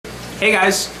Hey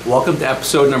guys, welcome to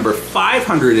episode number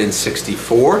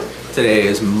 564. Today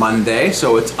is Monday,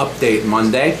 so it's Update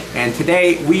Monday, and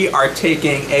today we are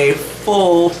taking a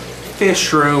full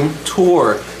fish room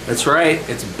tour. That's right,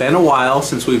 it's been a while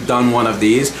since we've done one of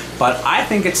these, but I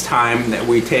think it's time that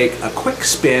we take a quick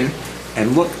spin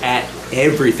and look at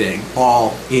everything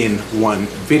all in one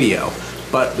video.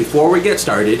 But before we get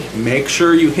started, make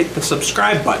sure you hit the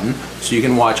subscribe button so you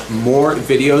can watch more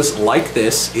videos like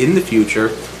this in the future.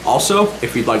 Also,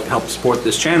 if you'd like to help support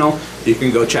this channel, you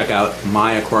can go check out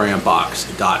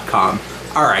myaquariumbox.com.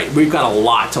 All right, we've got a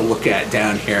lot to look at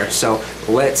down here, so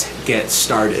let's get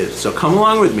started. So come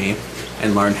along with me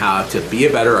and learn how to be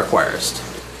a better aquarist.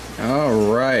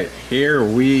 All right, here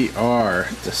we are,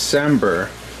 December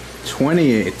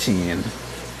 2018,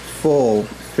 full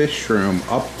fish room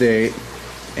update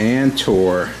and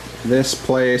tour. This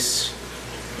place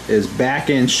is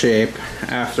back in shape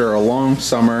after a long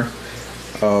summer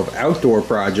of outdoor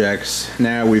projects.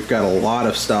 Now we've got a lot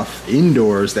of stuff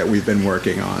indoors that we've been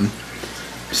working on.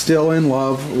 Still in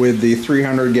love with the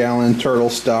 300-gallon turtle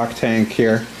stock tank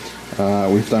here.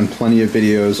 We've done plenty of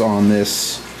videos on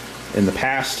this in the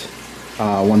past.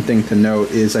 One thing to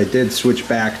note is I did switch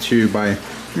back to my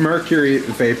mercury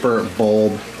vapor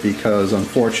bulb because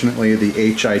unfortunately the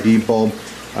HID bulb,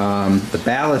 the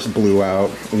ballast blew out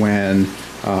when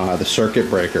the circuit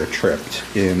breaker tripped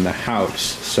in the house.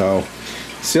 So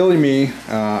silly me,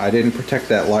 I didn't protect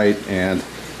that light and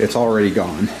it's already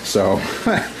gone. So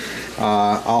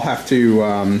I'll have to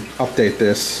update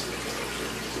this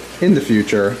in the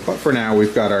future, but for now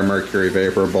we've got our mercury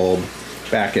vapor bulb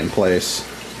back in place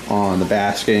on the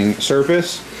basking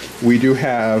surface. We do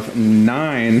have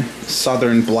 9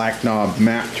 southern black knob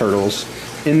map turtles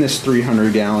in this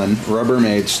 300-gallon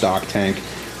Rubbermaid stock tank.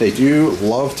 They do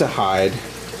love to hide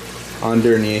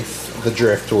underneath the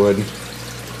driftwood,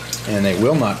 and they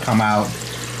will not come out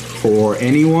for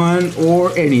anyone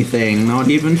or anything, not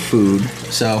even food.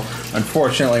 So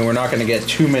unfortunately we're not going to get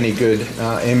too many good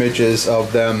images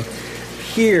of them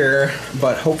here,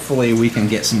 but hopefully we can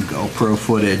get some GoPro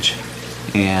footage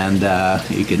and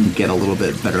you can get a little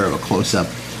bit better of a close-up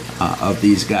of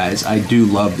these guys. I do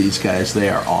love these guys, they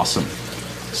are awesome.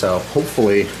 So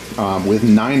hopefully with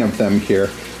 9 of them here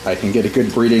I can get a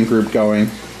good breeding group going.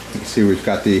 You can see we've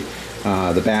got the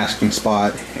basking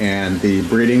spot and the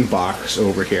breeding box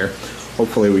over here.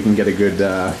 Hopefully we can get a good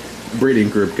breeding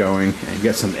group going and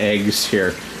get some eggs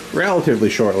here relatively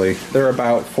shortly. They're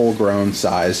about full-grown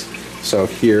size. So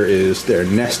here is their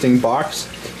nesting box.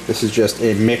 This is just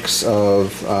a mix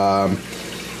of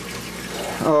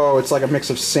it's like a mix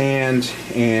of sand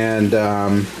and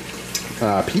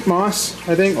peat moss,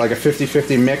 I think, like a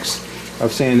 50-50 mix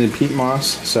of sand and peat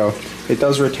moss. So it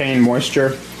does retain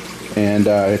moisture and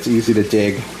it's easy to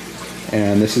dig.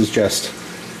 And this is just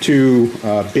 2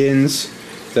 bins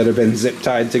that have been zip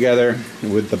tied together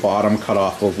with the bottom cut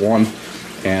off of one,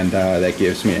 and that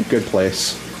gives me a good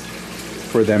place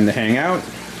for them to hang out,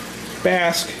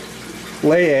 bask,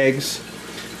 lay eggs.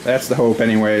 That's the hope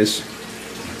anyways.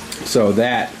 So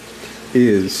that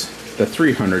is the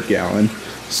 300-gallon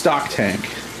stock tank.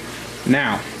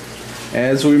 Now,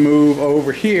 as we move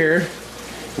over here,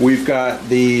 we've got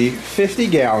the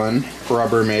 50-gallon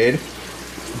Rubbermaid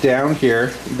down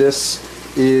here. This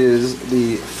is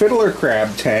the fiddler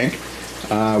crab tank.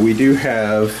 We do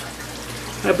have,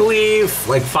 I believe,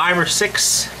 like 5 or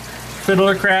 6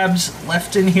 fiddler crabs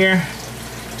left in here.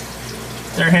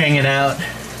 They're hanging out.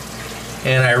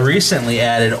 And I recently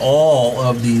added all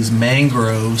of these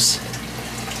mangroves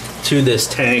to this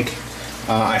tank.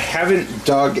 I haven't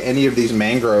dug any of these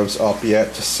mangroves up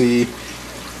yet to see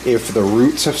if the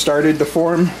roots have started to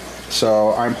form.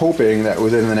 So I'm hoping that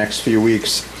within the next few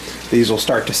weeks these will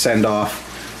start to send off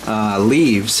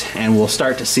leaves and we'll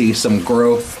start to see some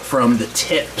growth from the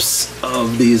tips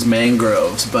of these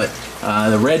mangroves. But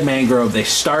the red mangrove, they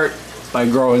start by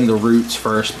growing the roots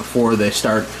first before they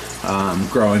start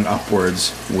growing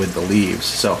upwards with the leaves.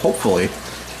 So hopefully,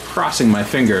 crossing my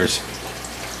fingers,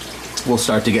 we'll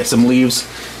start to get some leaves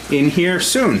in here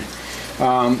soon.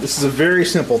 This is a very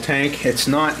simple tank. It's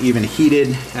not even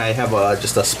heated. I have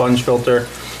just a sponge filter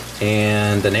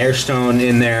and an air stone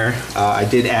in there. I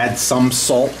did add some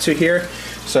salt to here.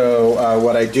 So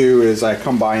what I do is I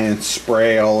come by and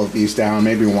spray all of these down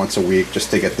maybe once a week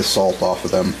just to get the salt off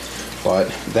of them.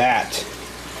 But that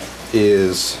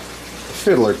is the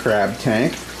fiddler crab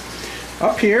tank.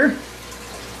 Up here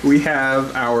we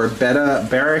have our betta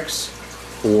barracks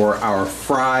for our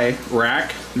fry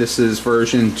rack. This is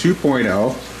version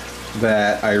 2.0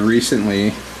 that I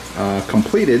recently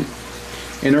completed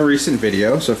in a recent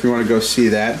video. So if you want to go see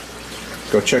that,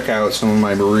 go check out some of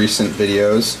my recent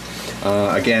videos.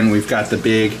 Again, we've got the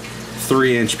big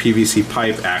 3-inch PVC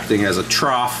pipe acting as a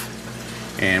trough,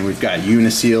 and we've got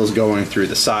uniseals going through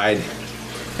the side,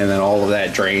 and then all of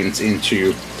that drains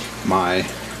into my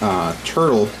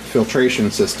turtle filtration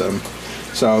system.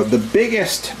 So the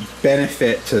biggest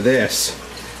benefit to this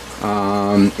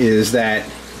is that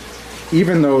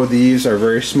even though these are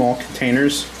very small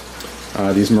containers,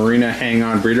 these Marina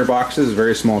hang-on breeder boxes,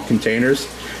 very small containers,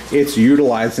 it's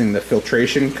utilizing the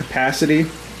filtration capacity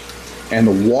and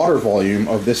the water volume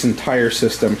of this entire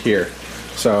system here.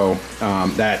 So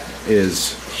that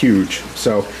is huge.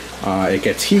 So it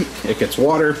gets heat, it gets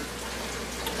water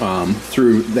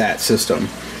through that system.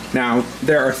 Now,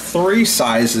 there are 3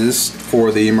 sizes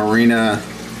for the Marina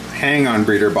hang-on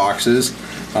breeder boxes.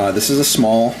 This is a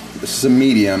small, this is a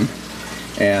medium,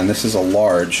 and this is a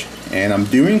large. And I'm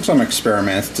doing some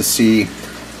experiments to see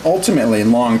ultimately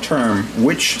long term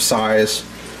which size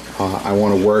I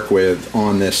want to work with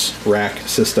on this rack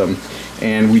system.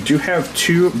 And we do have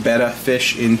 2 betta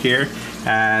fish in here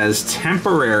as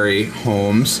temporary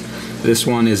homes. This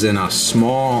one is in a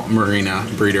small Marina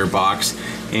breeder box,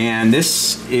 and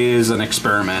this is an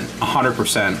experiment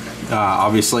 100%.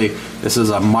 Obviously this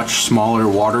is a much smaller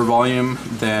water volume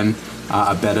than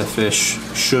a betta fish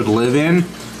should live in,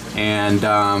 and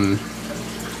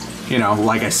you know,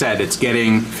 like I said, it's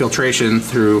getting filtration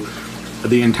through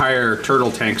the entire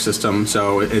turtle tank system,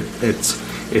 so it's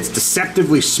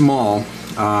deceptively small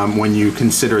when you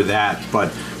consider that.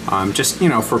 But just, you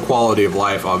know, for quality of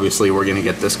life, obviously we're going to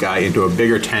get this guy into a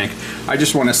bigger tank. I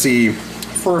just want to see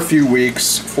for a few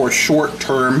weeks, for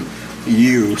short-term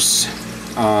use,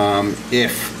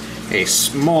 if a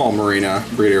small Marina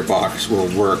breeder box will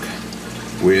work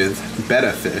with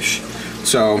betta fish.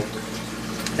 So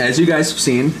as you guys have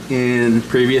seen in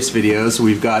previous videos,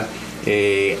 we've got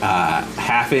a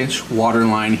 1/2-inch water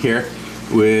line here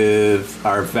with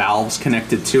our valves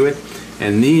connected to it,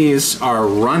 and these are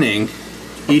running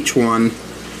each one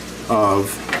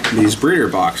of these breeder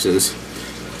boxes.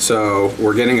 So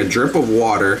we're getting a drip of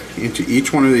water into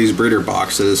each one of these breeder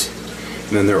boxes,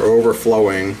 and then they're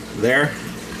overflowing there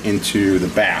into the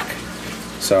back.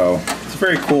 So it's a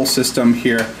very cool system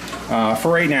here.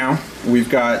 For right now, we've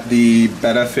got the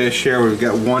betta fish here. We've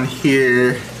got one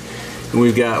here, and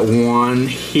we've got one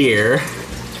here.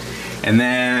 And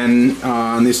then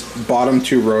on these bottom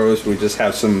 2 rows, we just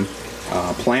have some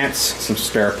plants, some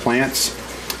spare plants.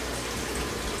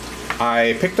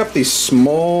 I picked up these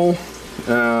small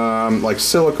like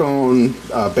silicone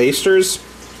basters.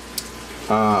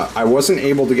 I wasn't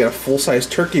able to get a full-size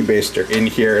turkey baster in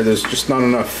here. There's just not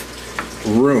enough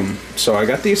room. So I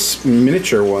got these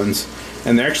miniature ones,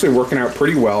 and they're actually working out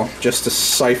pretty well, just to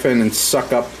siphon and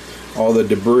suck up all the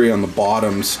debris on the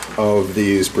bottoms of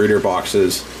these breeder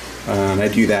boxes. And I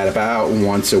do that about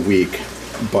once a week.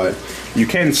 But you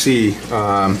can see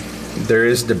there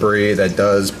is debris that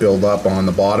does build up on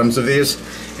the bottoms of these.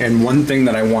 And one thing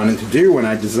that I wanted to do when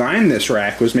I designed this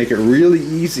rack was make it really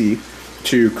easy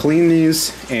to clean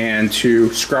these and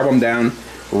to scrub them down,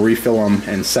 refill them,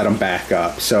 and set them back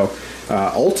up. So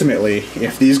ultimately,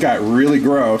 if these got really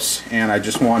gross and I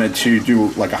just wanted to do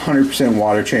like 100%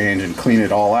 water change and clean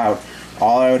it all out,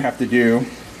 all I would have to do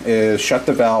is shut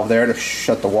the valve there to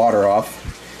shut the water off.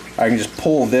 I can just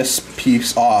pull this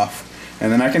piece off,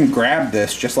 and then I can grab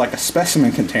this just like a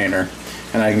specimen container,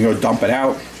 and I can go dump it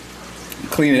out,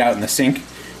 clean it out in the sink,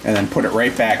 and then put it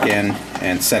right back in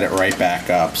and set it right back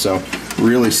up. So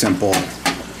really simple,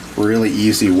 really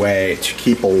easy way to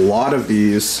keep a lot of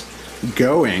these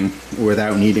going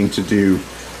without needing to do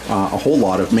a whole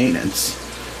lot of maintenance.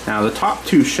 Now the top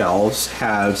 2 shelves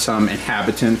have some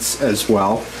inhabitants as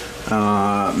well,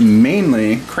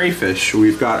 mainly crayfish.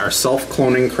 We've got our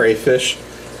self-cloning crayfish,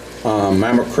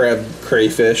 mama crab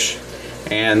crayfish,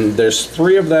 and there's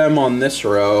 3 of them on this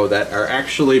row that are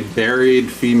actually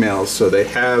buried females, so they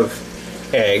have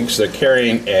eggs, they're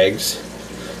carrying eggs.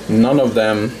 None of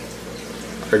them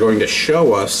are going to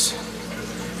show us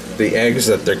the eggs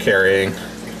that they're carrying,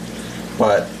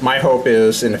 but my hope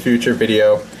is in a future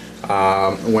video,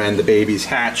 when the babies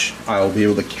hatch, I'll be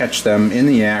able to catch them in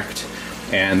the act,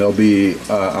 and there'll be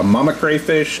a mama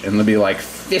crayfish, and there'll be like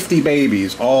 50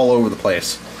 babies all over the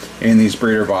place in these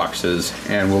breeder boxes,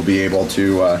 and we'll be able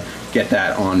to get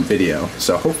that on video.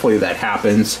 So hopefully that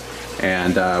happens,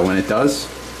 and when it does,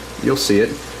 you'll see it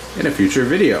in a future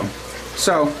video.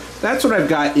 So that's what I've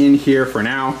got in here for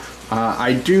now.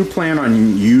 I do plan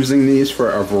on using these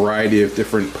for a variety of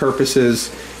different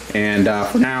purposes, and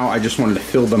for now I just wanted to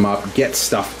fill them up, get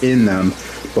stuff in them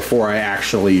before I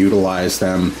actually utilize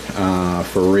them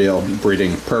for real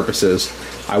breeding purposes.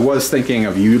 I was thinking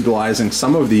of utilizing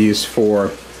some of these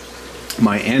for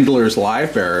my Endler's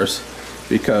live bearers,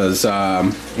 because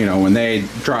you know, when they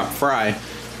drop fry,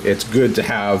 it's good to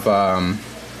have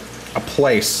a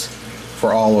place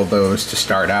for all of those to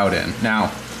start out in.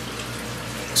 Now,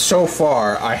 so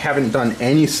far I haven't done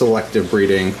any selective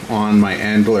breeding on my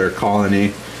Endler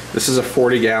colony. This is a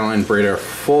 40-gallon breeder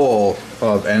full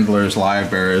of Endler's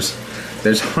live bearers.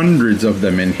 There's hundreds of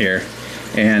them in here,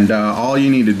 and all you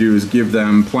need to do is give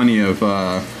them plenty of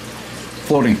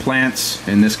floating plants.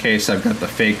 In this case, I've got the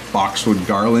fake boxwood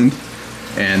garland,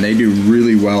 and they do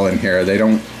really well in here. They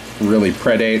don't really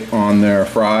predate on their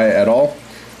fry at all,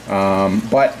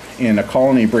 but in a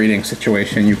colony breeding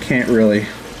situation, you can't really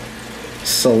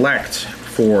select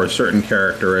for certain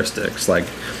characteristics like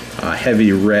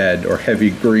heavy red or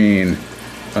heavy green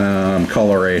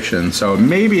coloration. So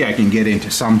maybe I can get into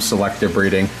some selective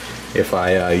breeding if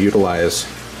I utilize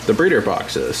the breeder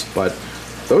boxes. But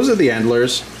those are the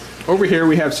Endlers. Over here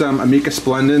we have some Amica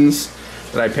Splendens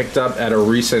that I picked up at a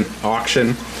recent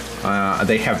auction.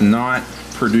 They have not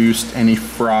produced any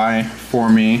fry for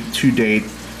me to date.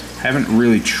 I haven't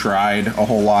really tried a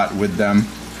whole lot with them.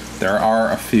 There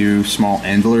are a few small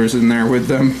Endlers in there with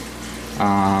them,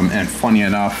 and funny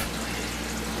enough,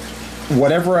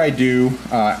 whatever I do,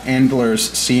 Endlers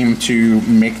seem to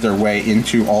make their way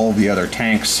into all of the other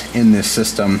tanks in this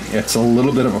system. It's a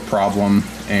little bit of a problem,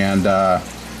 and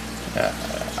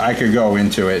I could go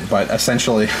into it, but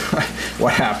essentially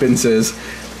what happens is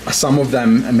some of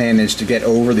them manage to get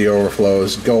over the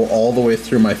overflows, go all the way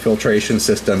through my filtration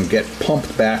system, get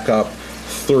pumped back up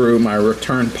through my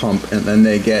return pump, and then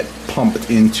they get pumped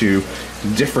into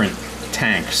different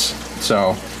tanks.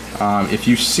 So if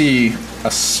you see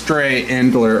a stray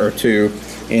Endler or two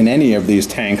in any of these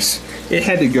tanks, it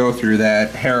had to go through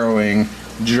that harrowing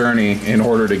journey in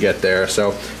order to get there.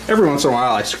 So every once in a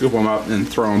while I scoop them up and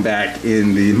throw them back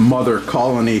in the mother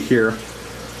colony here.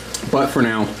 But for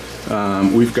now,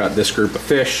 we've got this group of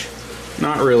fish,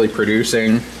 not really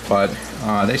producing, but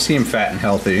they seem fat and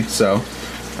healthy, so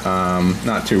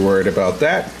not too worried about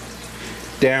that.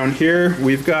 Down here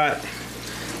we've got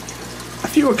a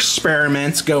few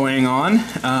experiments going on,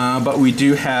 but we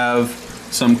do have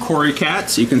some Cory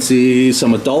cats. You can see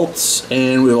some adults,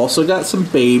 and we've also got some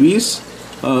babies.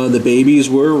 The babies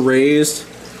were raised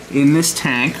in this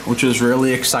tank, which is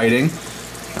really exciting.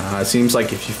 It seems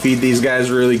like if you feed these guys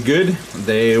really good,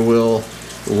 they will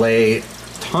lay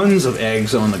tons of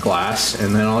eggs on the glass,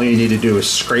 and then all you need to do is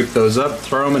scrape those up,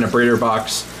 throw them in a breeder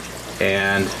box,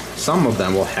 and some of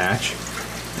them will hatch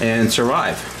and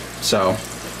survive. So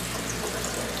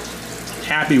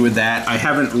happy with that. I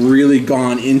haven't really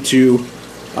gone into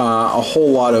a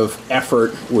whole lot of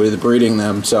effort with breeding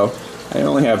them, so I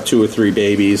only have 2 or 3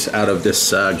 babies out of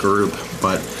this group,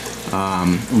 but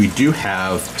we do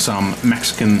have some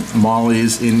Mexican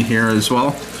mollies in here as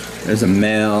well. There's a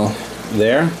male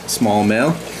there, small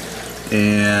male,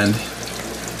 and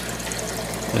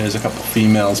there's a couple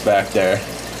females back there.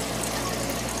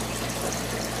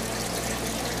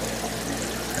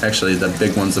 Actually, the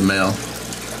big one's a male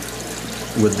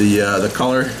with the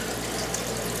color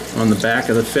on the back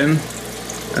of the fin.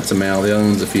 That's a male. The other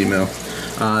one's a female.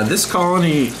 This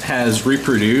colony has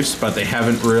reproduced, but they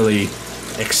haven't really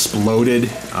exploded.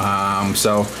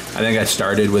 So I think I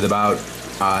started with about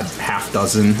half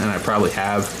dozen, and I probably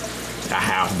have a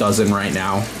half dozen right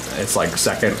now. It's like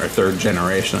 2nd or 3rd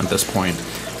generation at this point.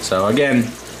 So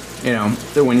again, you know,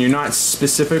 when you're not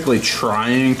specifically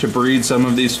trying to breed some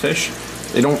of these fish,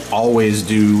 they don't always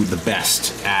do the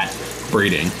best at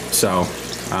breeding. So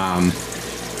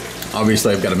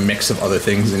obviously I've got a mix of other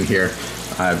things in here.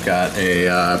 I've got a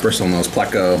bristlenose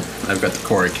pleco, I've got the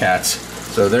Cory cats,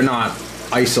 so they're not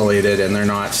isolated and they're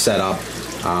not set up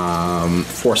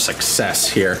for success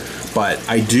here. But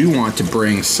I do want to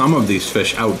bring some of these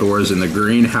fish outdoors in the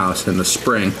greenhouse in the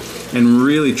spring and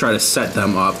really try to set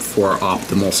them up for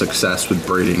optimal success with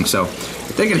breeding. So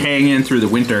if they can hang in through the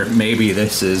winter, maybe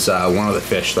this is one of the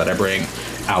fish that I bring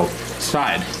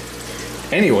outside.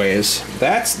 Anyways,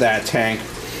 that's that tank.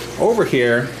 Over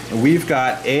here, we've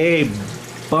got a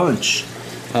bunch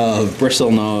of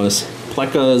bristlenose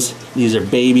plecos. These are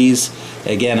babies.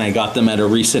 Again, I got them at a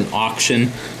recent auction.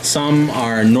 Some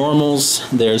are normals.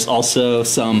 There's also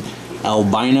some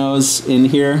albinos in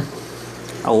here.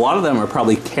 A lot of them are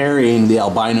probably carrying the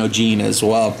albino gene as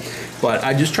well. But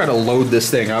I just try to load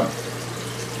this thing up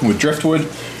with driftwood,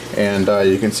 and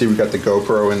you can see we got the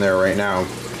GoPro in there right now,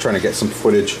 trying to get some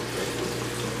footage.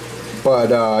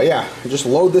 But yeah, just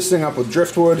load this thing up with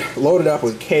driftwood, load it up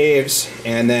with caves,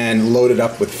 and then load it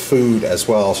up with food as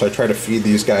well. So I try to feed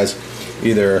these guys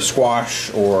either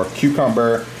squash or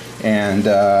cucumber and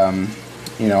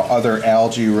you know, other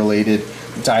algae related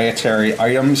dietary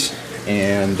items,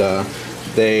 and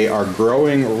they are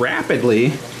growing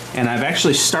rapidly, and I've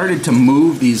actually started to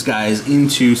move these guys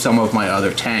into some of my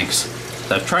other tanks.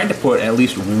 So I've tried to put at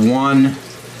least one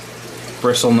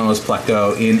bristlenose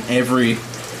pleco in every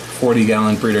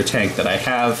 40-gallon breeder tank that I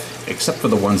have, except for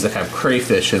the ones that have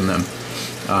crayfish in them.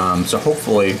 So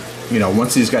hopefully, you know,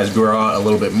 once these guys grow out a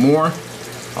little bit more,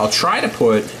 I'll try to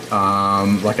put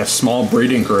like a small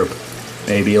breeding group,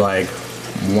 maybe like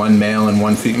one male and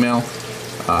one female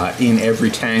in every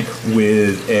tank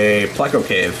with a pleco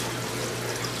cave,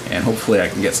 and hopefully I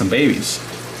can get some babies.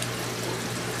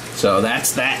 So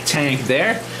that's that tank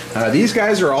there. These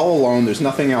guys are all alone. There's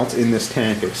nothing else in this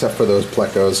tank except for those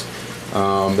plecos.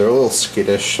 They're a little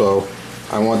skittish, so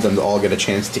I want them to all get a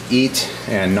chance to eat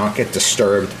and not get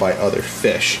disturbed by other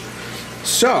fish.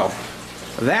 So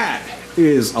that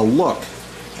is a look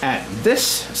at this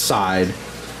side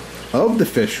of the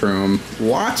fish room.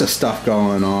 Lots of stuff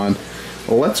going on.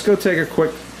 Well, let's go take a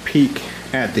quick peek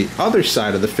at the other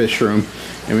side of the fish room,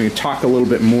 and we can talk a little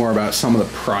bit more about some of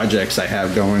the projects I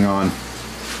have going on.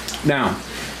 Now,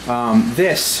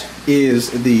 this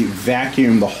is the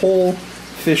vacuum, the whole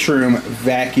fish room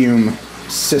vacuum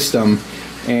system,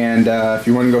 and if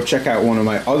you want to go check out one of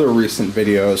my other recent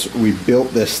videos, we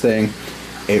built this thing.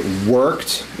 It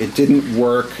worked. It didn't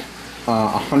work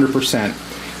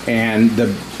 100%. And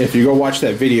if you go watch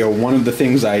that video, one of the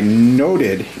things I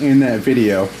noted in that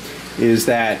video is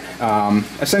that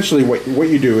essentially what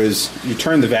you do is you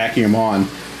turn the vacuum on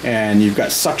and you've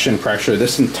got suction pressure.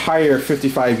 This entire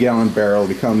 55-gallon barrel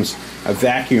becomes a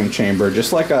vacuum chamber,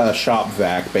 just like a shop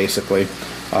vac basically,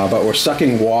 but we're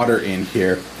sucking water in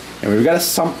here. And we've got a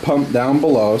sump pump down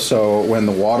below, so when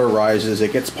the water rises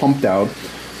it gets pumped out.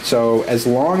 So as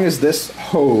long as this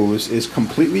hose is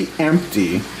completely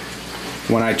empty,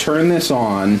 when I turn this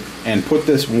on and put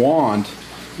this wand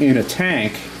in a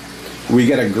tank, we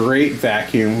get a great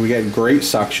vacuum, we get great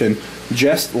suction,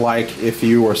 just like if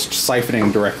you were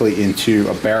siphoning directly into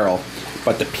a barrel.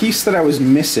 But the piece that I was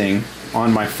missing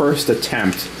on my first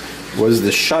attempt was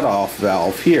the shutoff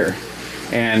valve here.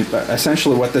 And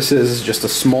essentially what this is just a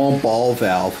small ball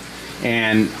valve.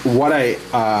 And what I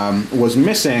was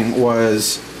missing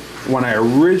was when I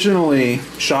originally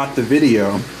shot the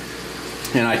video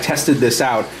and I tested this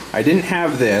out, I didn't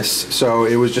have this, so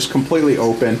it was just completely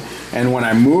open. And when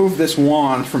I moved this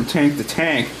wand from tank to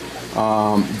tank,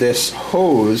 this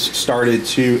hose started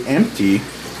to empty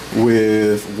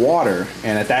with water,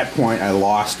 and at that point I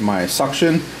lost my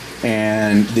suction,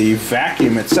 and the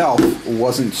vacuum itself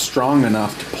wasn't strong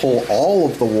enough to pull all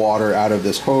of the water out of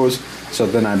this hose. So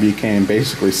then I became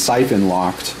basically siphon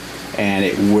locked, and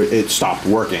it stopped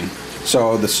working.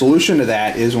 So the solution to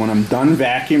that is when I'm done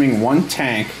vacuuming one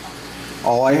tank,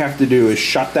 all I have to do is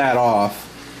shut that off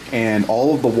and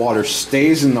all of the water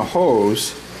stays in the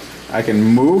hose. I can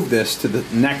move this to the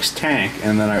next tank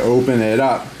and then I open it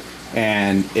up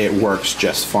and it works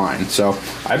just fine. So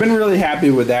I've been really happy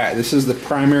with that. This is the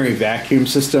primary vacuum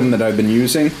system that I've been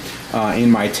using in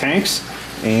my tanks,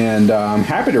 and I'm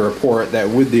happy to report that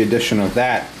with the addition of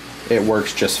that, it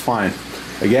works just fine.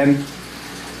 Again,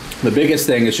 the biggest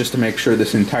thing is just to make sure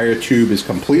this entire tube is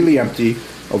completely empty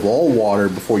of all water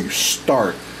before you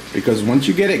start, because once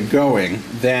you get it going,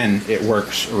 then it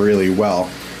works really well.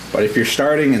 But if you're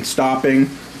starting and stopping,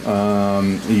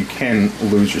 you can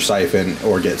lose your siphon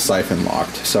or get siphon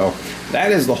locked. So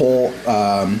that is the whole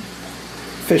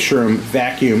fish room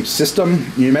vacuum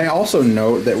system. You may also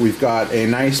note that we've got a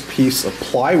nice piece of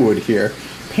plywood here,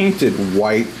 painted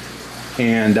white,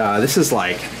 and this is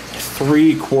like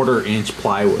 3/4 inch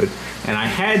plywood, and I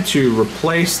had to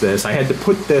replace this. I had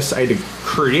to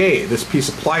create this piece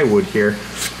of plywood here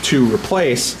to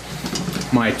replace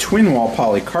my twin wall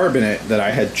polycarbonate that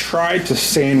I had tried to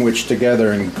sandwich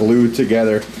together and glue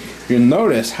together. You'll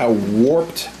notice how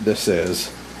warped this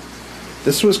is.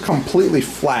 This was completely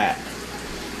flat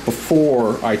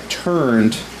before I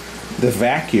turned the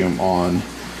vacuum on.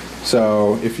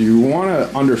 So if you want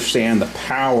to understand the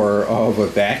power of a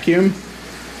vacuum,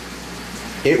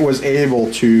 it was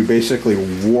able to basically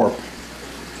warp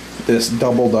this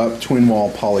doubled up twin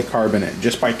wall polycarbonate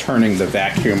just by turning the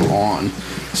vacuum on.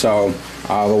 So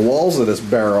the walls of this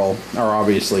barrel are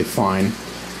obviously fine.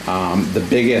 The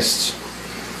biggest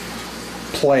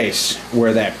place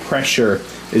where that pressure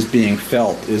is being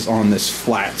felt is on this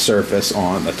flat surface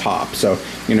on the top. So you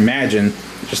can imagine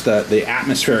just the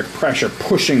atmospheric pressure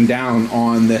pushing down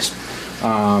on this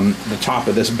the top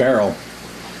of this barrel.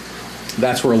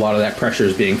 That's where a lot of that pressure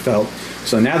is being felt.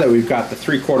 So now that we've got the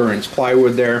 3/4 inch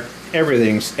plywood there,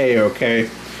 everything's a-okay.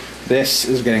 This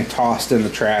is getting tossed in the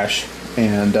trash,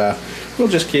 and we'll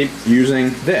just keep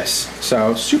using this.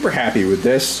 So super happy with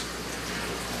this.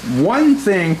 One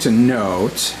thing to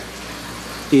note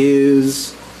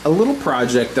is a little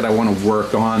project that I want to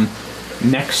work on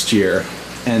next year,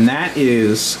 and that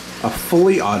is a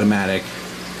fully automatic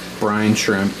brine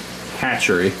shrimp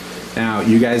hatchery. Now,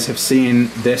 you guys have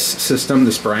seen this system,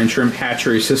 this brine shrimp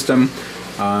hatchery system.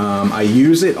 I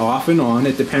use it off and on.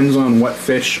 It depends on what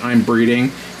fish I'm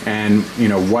breeding and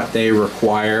what they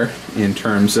require in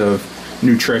terms of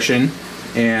nutrition.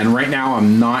 And right now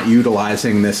I'm not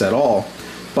utilizing this at all,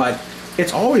 but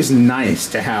it's always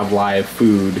nice to have live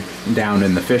food down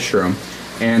in the fish room.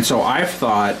 And so I've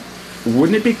thought,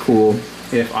 wouldn't it be cool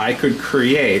if I could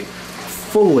create a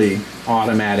fully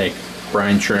automatic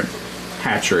brine shrimp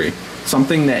hatchery?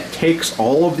 Something that takes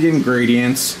all of the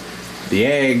ingredients, the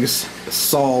eggs, the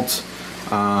salt,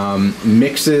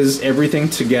 mixes everything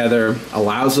together,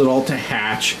 allows it all to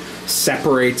hatch,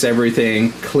 separates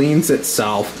everything, cleans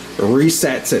itself,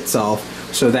 resets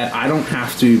itself, so that I don't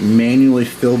have to manually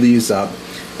fill these up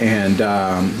and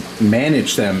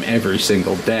manage them every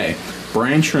single day.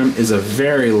 Brine shrimp is a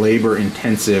very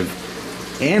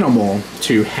labor-intensive animal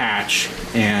to hatch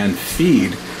and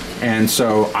feed, and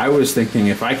so I was thinking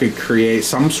if I could create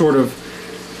some sort of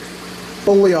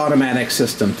fully automatic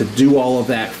system to do all of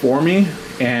that for me,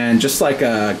 and just like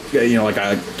a like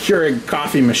a Keurig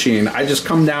coffee machine, I just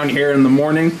come down here in the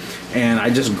morning and I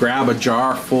just grab a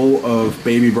jar full of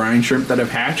baby brine shrimp that have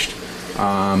hatched,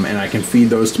 and I can feed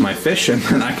those to my fish, and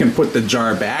then I can put the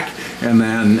jar back, and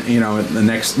then the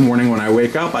next morning when I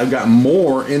wake up, I've got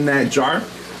more in that jar.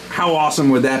 How awesome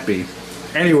would that be?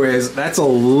 Anyways, that's a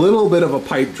little bit of a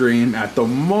pipe dream at the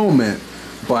moment,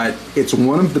 but it's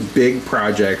one of the big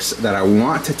projects that I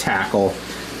want to tackle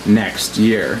next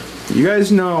year. You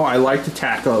guys know I like to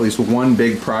tackle at least one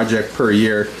big project per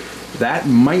year. That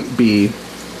might be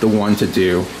the one to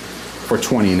do for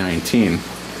 2019.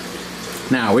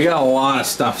 Now, we got a lot of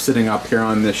stuff sitting up here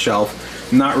on this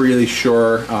shelf. I'm not really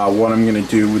sure what I'm going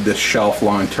to do with this shelf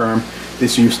long term.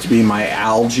 This used to be my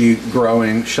algae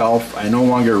growing shelf. I no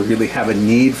longer really have a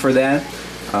need for that.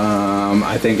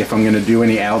 I think if I'm going to do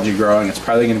any algae growing, it's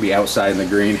probably going to be outside in the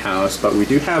greenhouse. But we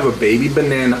do have a baby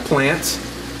banana plant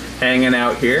hanging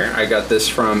out here. I got this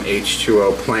from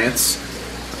H2O Plants.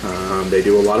 They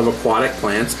do a lot of aquatic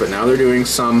plants, but now they're doing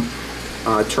some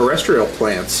terrestrial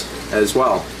plants as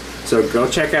well. So go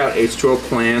check out H2O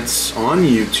Plants on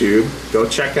YouTube. Go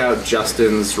check out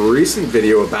Justin's recent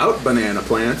video about banana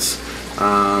plants.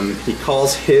 He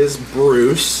calls his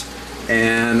Bruce,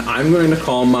 and I'm going to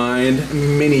call mine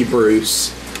Mini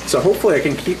Bruce. So hopefully I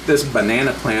can keep this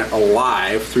banana plant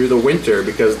alive through the winter,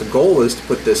 because the goal is to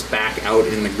put this back out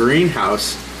in the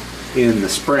greenhouse in the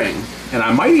spring. And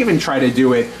I might even try to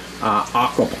do it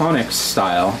aquaponics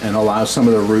style and allow some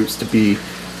of the roots to be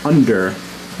under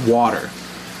water.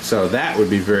 So that would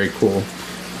be very cool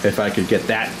if I could get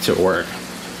that to work.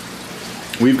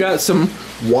 We've got some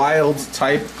wild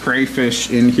type crayfish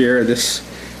in here. This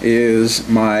is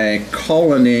my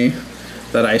colony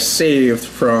that I saved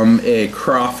from a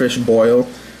crawfish boil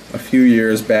a few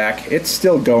years back. It's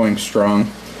still going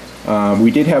strong.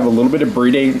 We did have a little bit of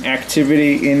breeding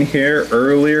activity in here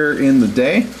earlier in the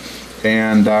day,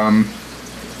 and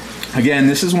again,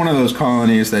 this is one of those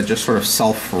colonies that just sort of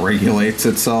self-regulates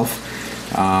itself.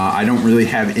 I don't really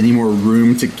have any more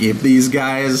room to give these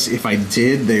guys. If I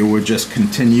did, they would just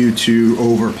continue to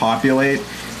overpopulate,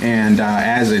 and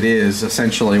as it is,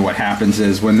 essentially what happens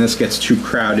is when this gets too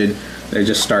crowded, they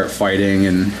just start fighting,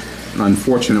 and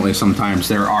unfortunately sometimes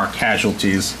there are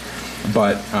casualties.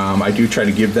 But I do try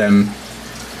to give them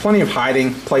plenty of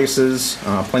hiding places,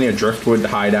 plenty of driftwood to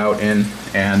hide out in,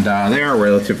 and they are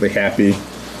relatively happy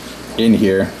in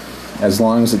here as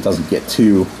long as it doesn't get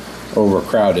too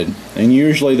overcrowded. And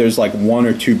usually there's like 1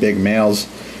 or 2 big males,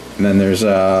 and then there's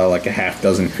like a half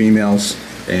dozen females,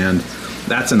 and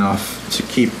that's enough to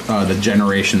keep the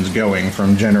generations going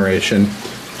from generation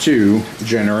to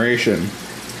generation.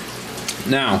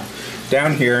 Now,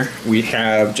 down here we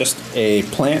have just a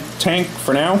plant tank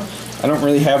for now. I don't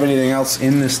really have anything else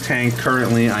in this tank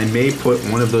currently. I may put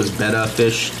one of those betta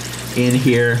fish in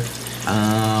here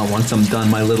once I'm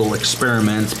done my little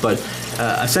experiments, but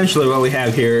essentially what we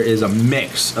have here is a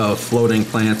mix of floating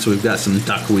plants. We've got some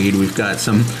duckweed, we've got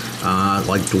some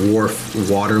like dwarf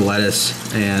water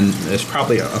lettuce, and there's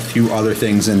probably a few other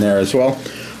things in there as well.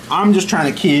 I'm just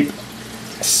trying to keep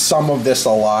some of this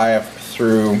alive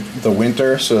through the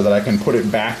winter so that I can put it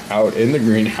back out in the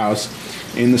greenhouse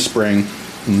in the spring.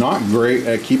 Not great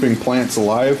at keeping plants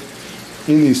alive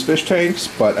in these fish tanks,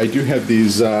 but I do have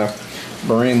these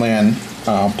Marineland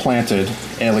planted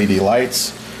LED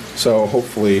lights, So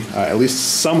hopefully at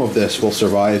least some of this will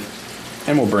survive,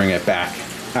 and we'll bring it back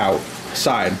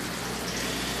outside.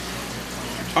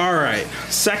 All right,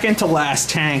 second to last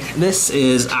tank. This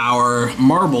is our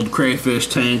marbled crayfish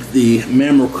tank, the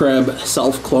mammal crab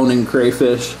self-cloning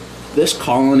crayfish. This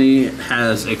colony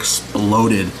has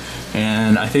exploded,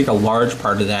 and I think a large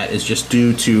part of that is just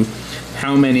due to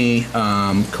how many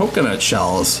coconut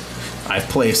shells I've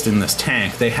placed in this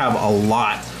tank. They have a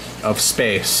lot of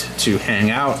space to hang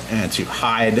out and to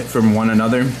hide from one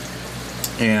another,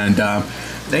 and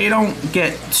they don't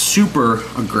get super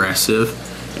aggressive,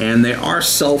 and they are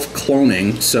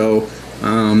self-cloning, so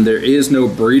there is no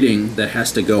breeding that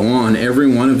has to go on.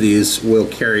 Every one of these will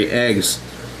carry eggs,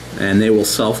 and they will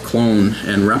self-clone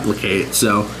and replicate.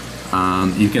 So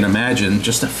you can imagine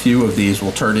just a few of these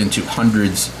will turn into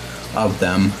hundreds of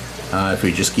them if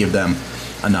we just give them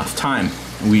enough time.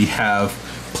 We have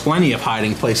plenty of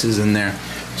hiding places in there,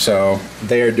 so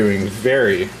they are doing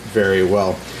very, very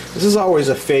well. This is always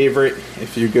a favorite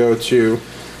if you go to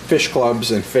fish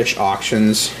clubs and fish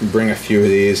auctions. Bring a few of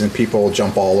these and people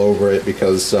jump all over it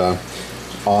because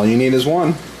all you need is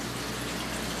one.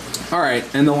 All right,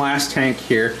 and the last tank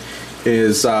here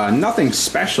is nothing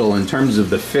special in terms of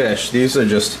the fish. These are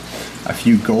just a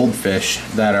few goldfish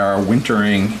that are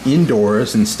wintering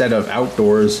indoors instead of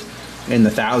outdoors in the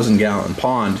 1,000-gallon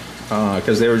pond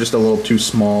because they were just a little too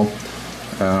small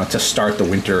to start the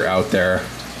winter out there.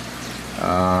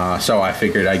 So I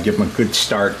figured I'd give them a good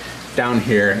start down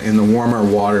here in the warmer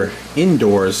water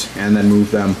indoors and then move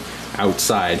them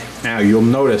outside. Now you'll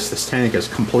notice this tank is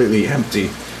completely empty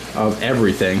of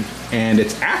everything, and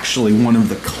it's actually one of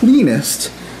the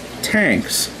cleanest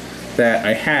tanks that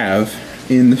I have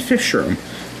in the fish room.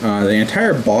 The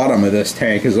entire bottom of this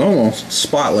tank is almost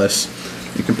spotless.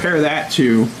 You compare that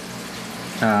to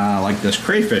like this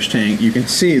crayfish tank, you can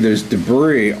see there's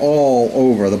debris all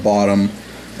over the bottom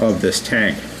of this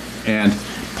tank, and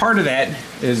part of that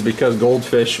is because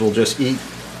goldfish will just eat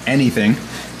anything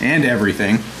and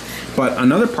everything, but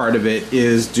another part of it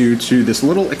is due to this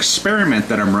little experiment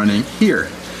that I'm running here.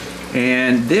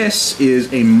 And this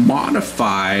is a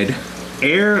modified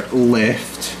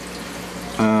airlift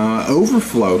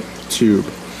overflow tube.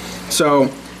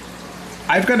 So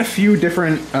I've got a few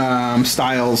different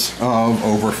styles of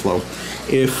overflow.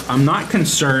 If I'm not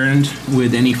concerned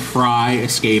with any fry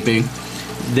escaping,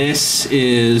 this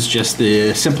is just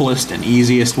the simplest and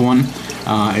easiest one.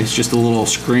 It's just a little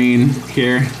screen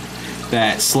here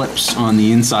that slips on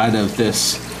the inside of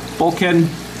this bulkhead,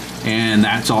 and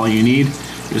that's all you need.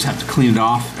 You just have to clean it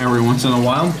off every once in a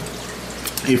while.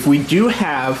 If we do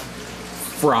have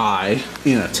fry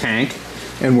in a tank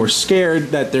and we're scared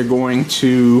that they're going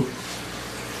to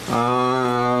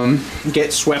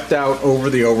get swept out over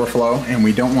the overflow, and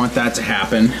we don't want that to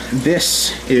happen,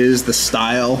 this is the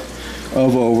style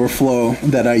of overflow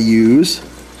that I use.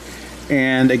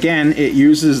 And again, it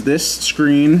uses this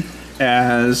screen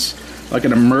as like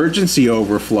an emergency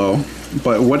overflow,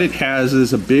 but what it has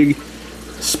is a big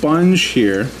sponge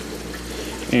here,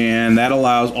 and that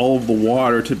allows all of the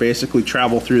water to basically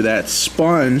travel through that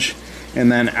sponge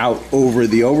and then out over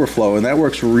the overflow, and that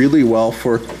works really well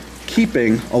for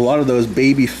keeping a lot of those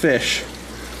baby fish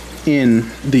in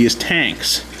these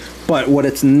tanks. But what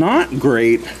it's not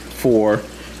great for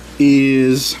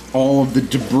is all of the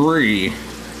debris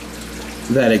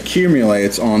that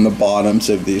accumulates on the bottoms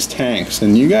of these tanks.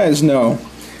 And you guys know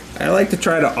I like to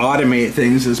try to automate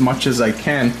things as much as I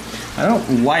can. I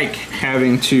don't like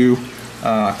having to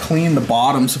clean the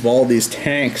bottoms of all these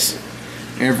tanks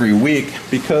every week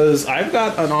because I've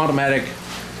got an automatic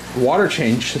water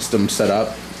change system set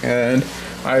up, and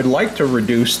I'd like to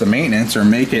reduce the maintenance or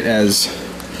make it as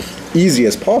easy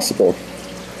as possible.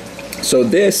 So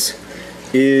this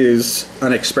is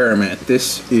an experiment.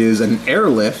 This is an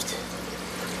airlift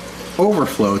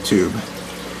overflow tube.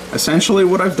 Essentially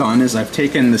what I've done is I've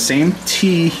taken the same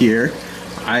T here,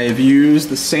 I've used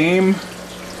the same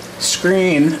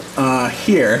screen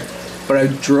here, but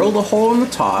I've drilled a hole in the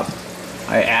top,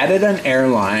 I added an air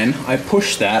line, I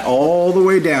pushed that all the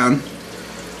way down,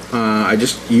 I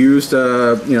just used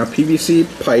a PVC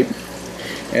pipe,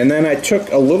 and then I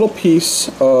took a little piece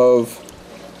of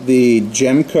the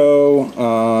Gemco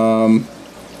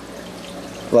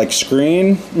like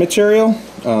screen material,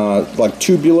 like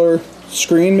tubular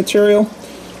screen material,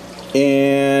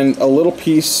 and a little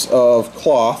piece of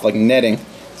cloth like netting,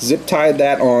 zip tied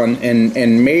that on,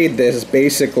 and made this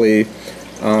basically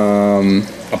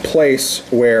a place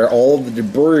where all of the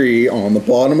debris on the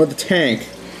bottom of the tank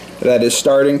that is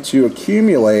starting to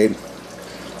accumulate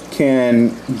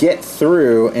can get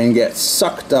through and get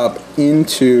sucked up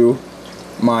into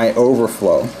my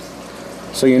overflow.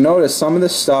 So you notice some of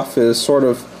this stuff is sort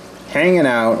of hanging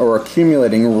out or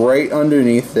accumulating right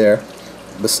underneath there.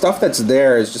 The stuff that's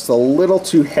there is just a little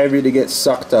too heavy to get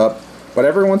sucked up, but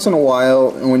every once in a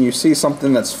while when you see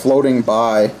something that's floating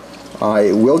by,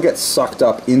 it will get sucked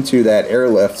up into that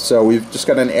airlift. So we've just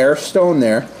got an air stone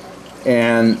there,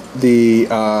 and the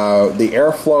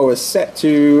airflow is set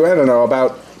to, I don't know,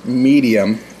 about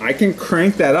medium. I can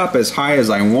crank that up as high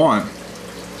as I want.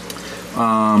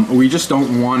 We just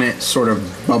don't want it sort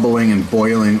of bubbling and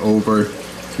boiling over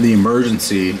the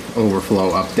emergency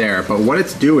overflow up there. But what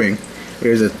it's doing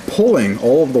is it's pulling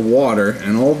all of the water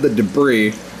and all of the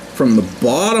debris from the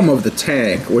bottom of the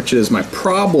tank, which is my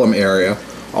problem area.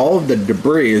 All of the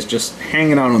debris is just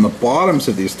hanging out on the bottoms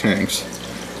of these tanks,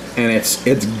 and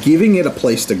it's giving it a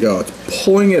place to go. It's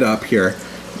pulling it up here,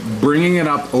 bringing it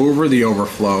up over the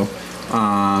overflow,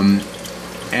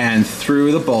 and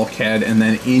through the bulkhead, and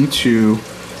then into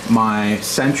my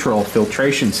central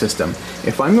filtration system.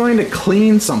 If I'm going to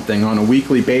clean something on a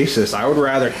weekly basis, I would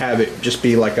rather have it just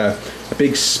be like a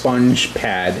big sponge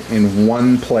pad in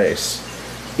one place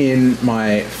in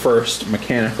my first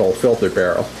mechanical filter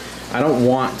barrel. I don't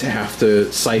want to have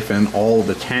to siphon all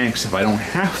the tanks if I don't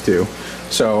have to.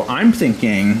 So I'm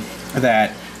thinking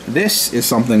that this is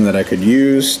something that I could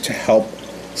use to help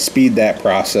speed that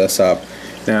process up.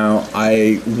 Now,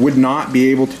 I would not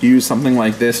be able to use something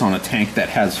like this on a tank that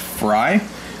has fry,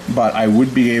 but I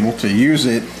would be able to use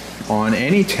it on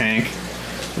any tank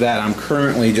that I'm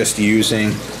currently just using,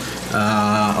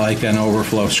 like an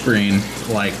overflow screen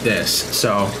like this.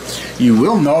 So you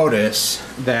will notice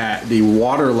that the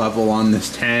water level on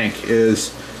this tank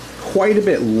is quite a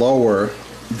bit lower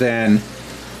than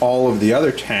all of the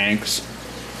other tanks,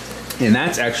 and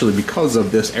that's actually because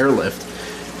of this airlift.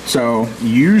 So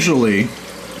usually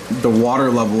the water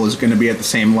level is going to be at the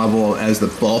same level as the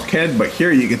bulkhead, but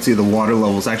here you can see the water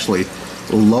level is actually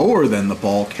lower than the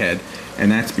bulkhead,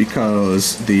 and that's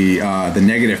because the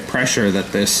negative pressure that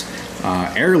this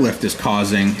airlift is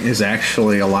causing is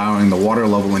actually allowing the water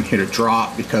level in here to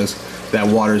drop, because that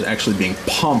water is actually being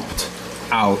pumped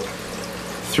out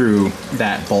through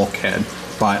that bulkhead.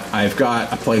 But I've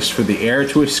got a place for the air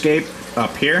to escape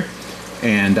up here,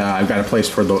 and I've got a place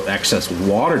for the excess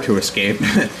water to escape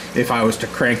if I was to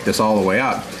crank this all the way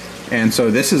up. And so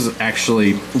this is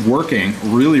actually working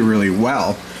really, really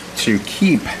well to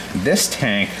keep this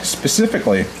tank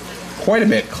specifically quite a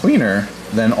bit cleaner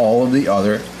than all of the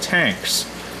other tanks.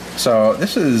 So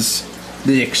this is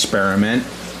the experiment.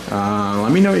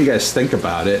 Let me know what you guys think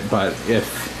about it, but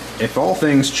if all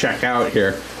things check out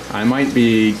here, I might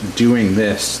be doing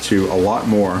this to a lot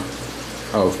more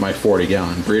of my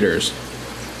 40-gallon breeders,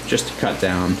 just to cut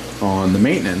down on the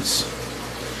maintenance.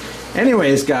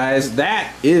 Anyways, guys,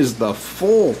 that is the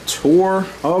full tour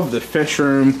of the fish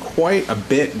room. Quite a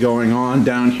bit going on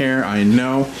down here, I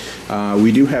know.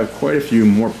 We do have quite a few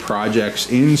more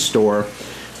projects in store,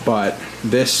 but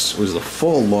this was the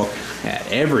full look at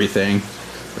everything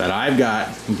that I've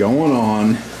got going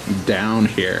on down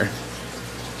here.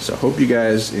 So hope you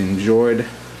guys enjoyed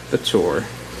the tour.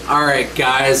 Alright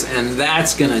guys, and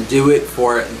that's gonna do it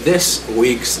for this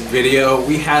week's video.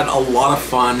 We had a lot of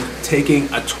fun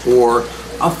taking a tour,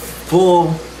 a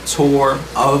full tour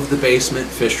of the basement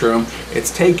fish room.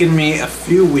 It's taken me a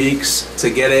few weeks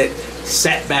to get it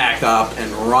set back up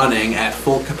and running at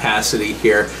full capacity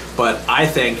here, but I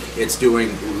think it's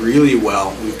doing really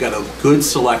well. We've got a good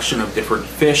selection of different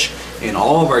fish in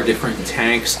all of our different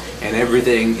tanks, and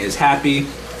everything is happy,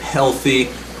 healthy,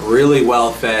 really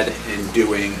well fed, and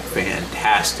doing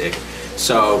fantastic.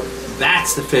 So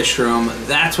that's the fish room.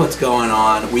 That's what's going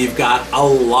on. We've got a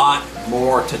lot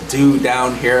more to do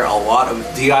down here, a lot of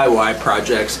DIY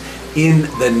projects in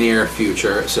the near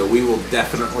future. So we will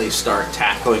definitely start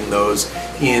tackling those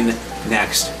in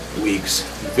next week's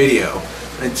video.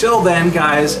 Until then,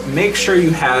 guys, make sure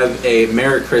you have a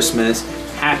Merry Christmas,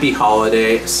 Happy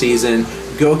Holiday season.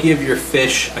 Go give your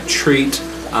fish a treat.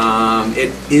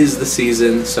 It is the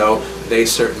season, so they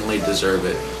certainly deserve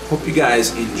it. Hope you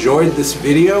guys enjoyed this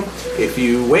video. If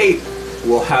you wait,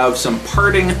 we'll have some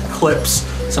parting clips,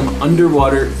 some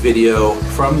underwater video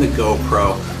from the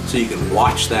GoPro, so you can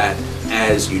watch that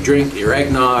as you drink your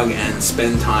eggnog and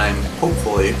spend time,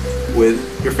 hopefully,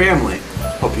 with your family.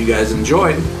 Hope you guys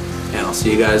enjoyed, and I'll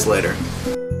see you guys later.